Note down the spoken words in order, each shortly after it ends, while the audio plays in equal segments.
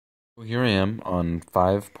Here I am on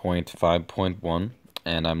 5.5.1,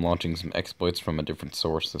 and I'm launching some exploits from a different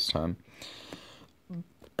source this time.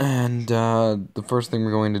 And the first thing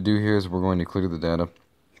we're going to do here is we're going to clear the data.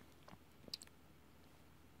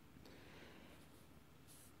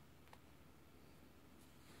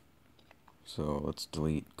 So let's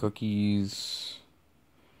delete cookies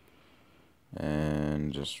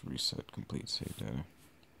and just reset complete save data.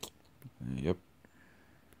 Yep.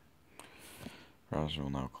 Browser will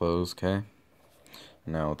now close, okay.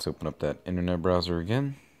 Now let's open up that internet browser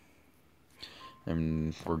again.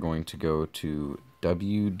 And we're going to go to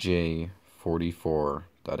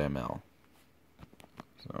wj44.ml.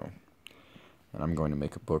 And I'm going to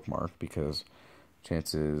make a bookmark because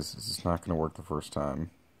chances it's not going to work the first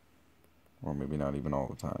time. Or maybe not even all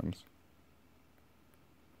the times.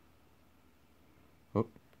 Oh.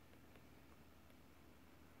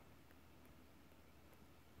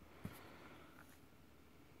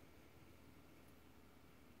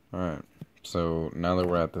 Alright, so now that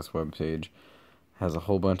we're at this web page, has a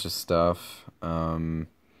whole bunch of stuff. The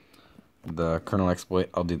kernel exploit,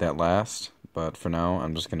 I'll do that last, but for now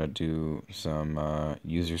I'm just going to do some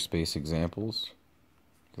user space examples,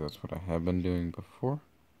 because that's what I have been doing before.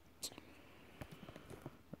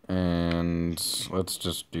 And let's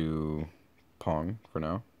just do Pong for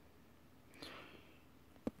now.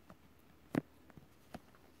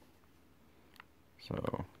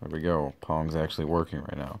 So there we go. Pong's actually working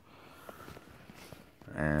right now.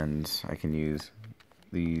 And I can use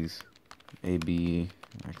these A, B,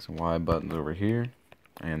 X, and Y buttons over here,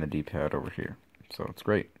 and the D-pad over here. So it's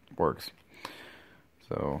great. It works.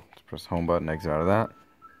 So let's press home button, exit out of that.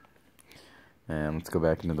 And let's go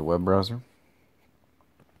back into the web browser.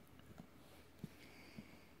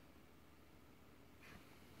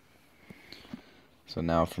 So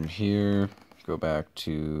now from here, go back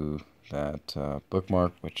to that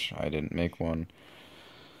bookmark, which I didn't make one.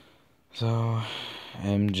 So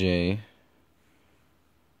MJ44,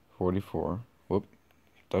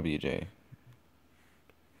 WJ.ml.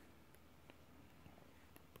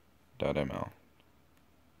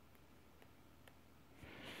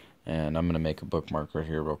 And I'm going to make a bookmark right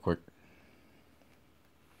here real quick.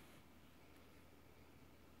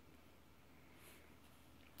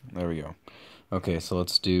 There we go. Okay, so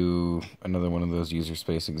let's do another one of those user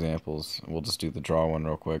space examples. We'll just do the draw one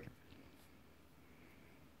real quick.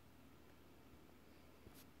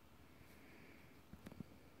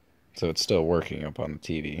 So it's still working up on the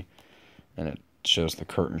TV, and it shows the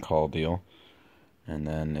curtain call deal, and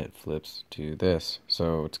then it flips to this.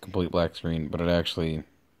 So it's a complete black screen, but it actually,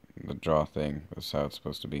 the draw thing is how it's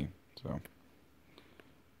supposed to be. So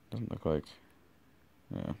doesn't look like,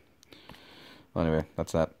 yeah. Well, anyway,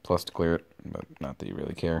 that's that. Plus to clear it, but not that you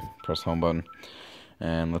really care. Press home button,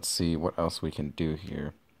 and let's see what else we can do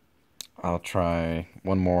here. I'll try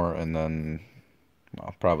one more, and then,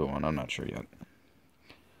 well, probably one. I'm not sure yet.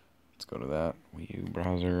 Let's go to that Wii U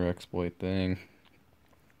browser exploit thing.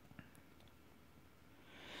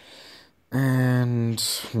 And,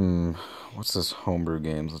 what's this homebrew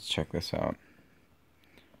games? Let's check this out.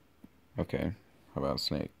 Okay, how about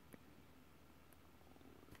Snake?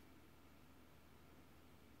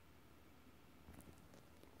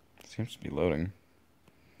 Seems to be loading.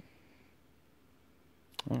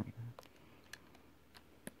 Oh.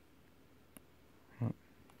 What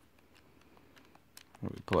do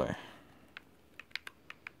we play?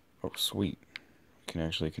 Oh, sweet. We can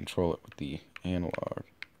actually control it with the analog.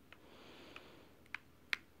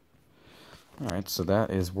 Alright, so that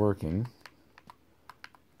is working.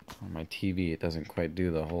 On my TV, it doesn't quite do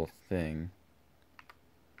the whole thing.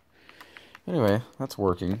 Anyway, that's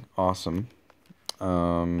working. Awesome.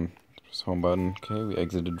 Press home button. Okay, we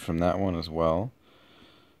exited from that one as well.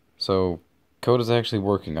 So, code is actually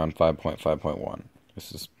working on 5.5.1.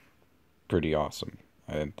 This is pretty awesome.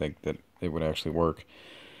 I didn't think that it would actually work.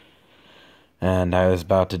 And I was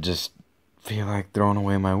about to just feel like throwing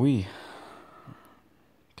away my Wii.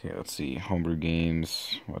 Okay, let's see. Homebrew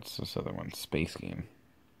games. What's this other one? Space game.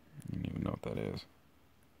 I don't even know what that is.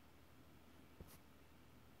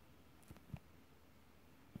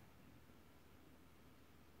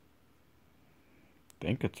 I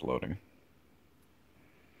think it's loading.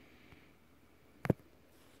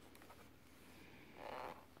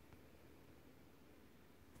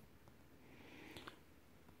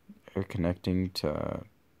 They're connecting to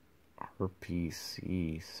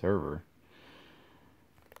RPC server.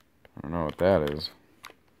 I don't know what that is.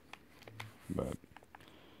 But,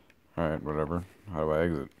 alright, whatever. How do I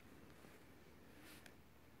exit?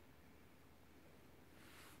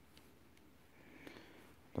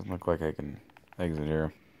 Doesn't look like I can exit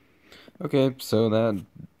here. Okay, so that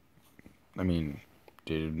I mean,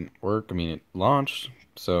 didn't work. I mean, it launched,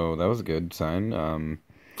 so that was a good sign.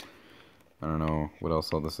 I don't know what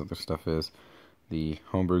else all this other stuff is. The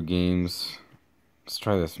homebrew games. Let's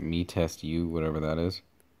try this Me Test U, whatever that is.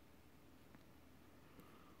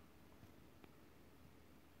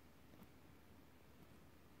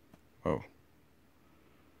 Oh.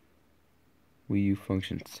 Wii U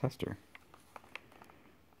function tester.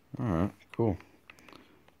 Alright, cool.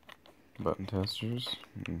 Button testers.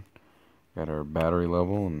 Got our battery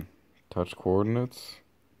level and touch coordinates.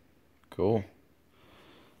 Cool.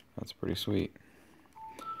 That's pretty sweet.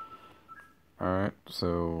 Alright,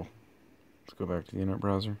 so let's go back to the internet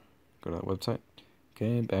browser. Go to that website.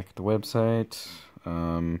 Okay, back at the website.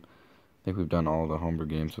 I think we've done all the homebrew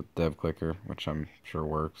games with Dev Clicker, which I'm sure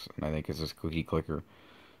works, and I think it's just Cookie Clicker.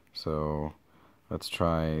 So let's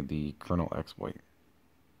try the kernel exploit.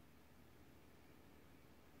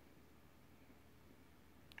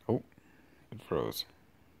 Oh, it froze.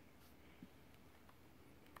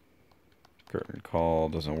 Curtain call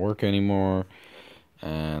doesn't work anymore,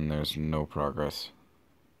 and there's no progress.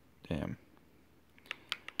 Damn.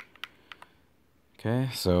 Okay,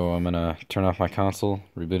 so I'm gonna turn off my console,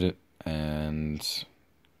 reboot it, and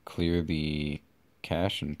clear the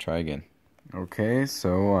cache and try again. Okay,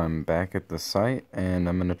 so I'm back at the site, and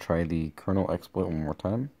I'm gonna try the kernel exploit one more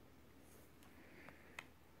time.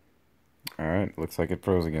 Alright, looks like it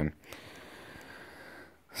froze again.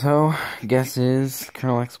 So, guess is,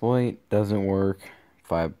 kernel exploit doesn't work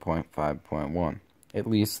 5.5.1. At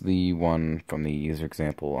least the one from the user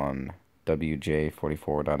example on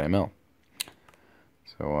wj44.ml.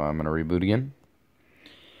 So I'm going to reboot again.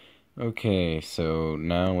 Okay, so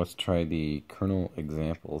now let's try the kernel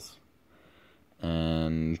examples.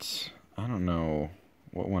 And I don't know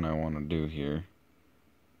what one I want to do here.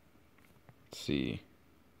 Let's see.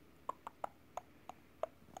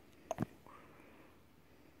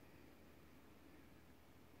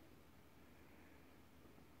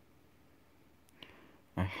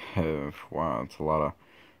 Wow, it's a lot of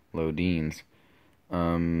loadings.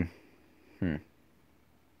 I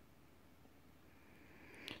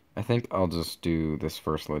think I'll just do this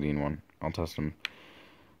first loading one. I'll test them.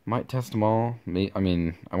 Might test them all. I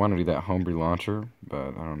mean, I want to do that homebrew launcher,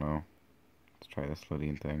 but I don't know. Let's try this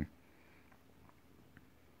loading thing.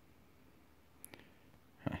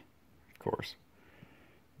 Of course.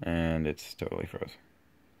 And it's totally froze.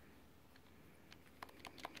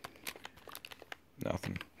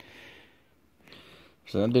 Nothing.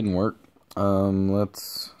 So that didn't work.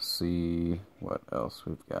 Let's see what else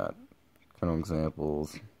we've got. Kernel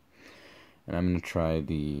examples. And I'm going to try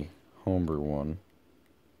the homebrew one.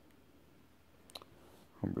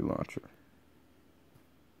 Homebrew launcher.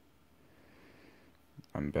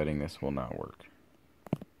 I'm betting this will not work.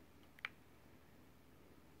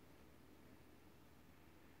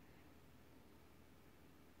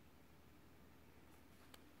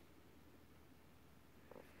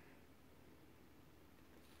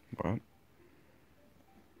 What?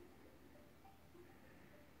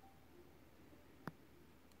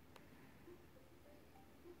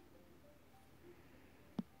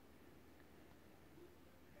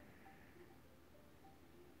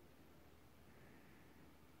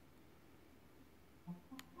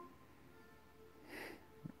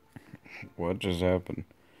 What just happened?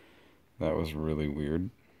 That was really weird.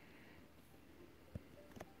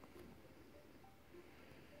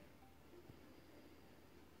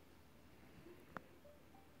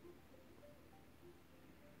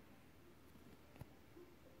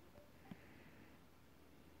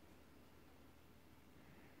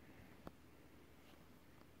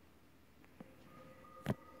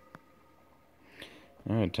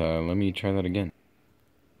 Alright, let me try that again.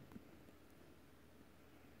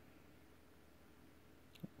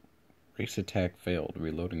 Race attack failed.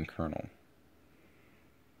 Reloading kernel.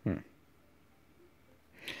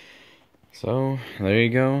 So, there you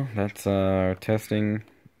go. That's our testing.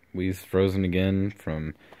 We've frozen again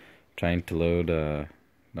from trying to load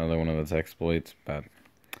another one of those exploits, but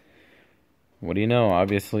what do you know?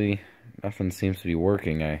 Obviously, nothing seems to be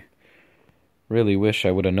working. I really wish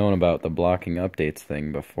I would have known about the blocking updates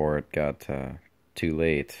thing before it got too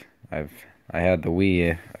late. I had the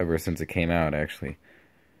Wii ever since it came out, actually.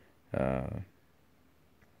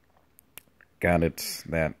 Got it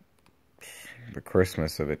the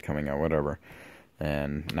Christmas of it coming out, whatever.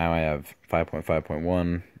 And now I have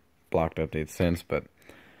 5.5.1 blocked updates since, but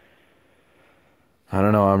I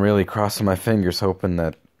don't know, I'm really crossing my fingers hoping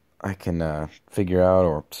that I can figure out,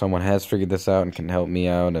 or someone has figured this out and can help me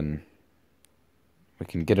out, and we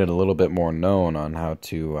can get it a little bit more known on how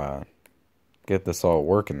to get this all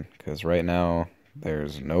working, because right now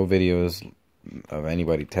There's no videos of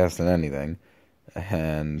anybody testing anything,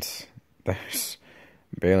 and there's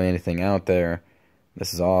barely anything out there.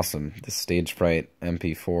 This is awesome. This stage fright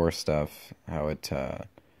MP4 stuff, how it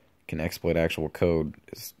can exploit actual code,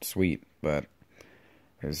 is sweet, but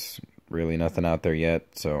there's really nothing out there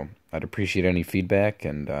yet, so I'd appreciate any feedback,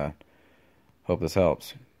 and hope this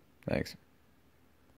helps. Thanks.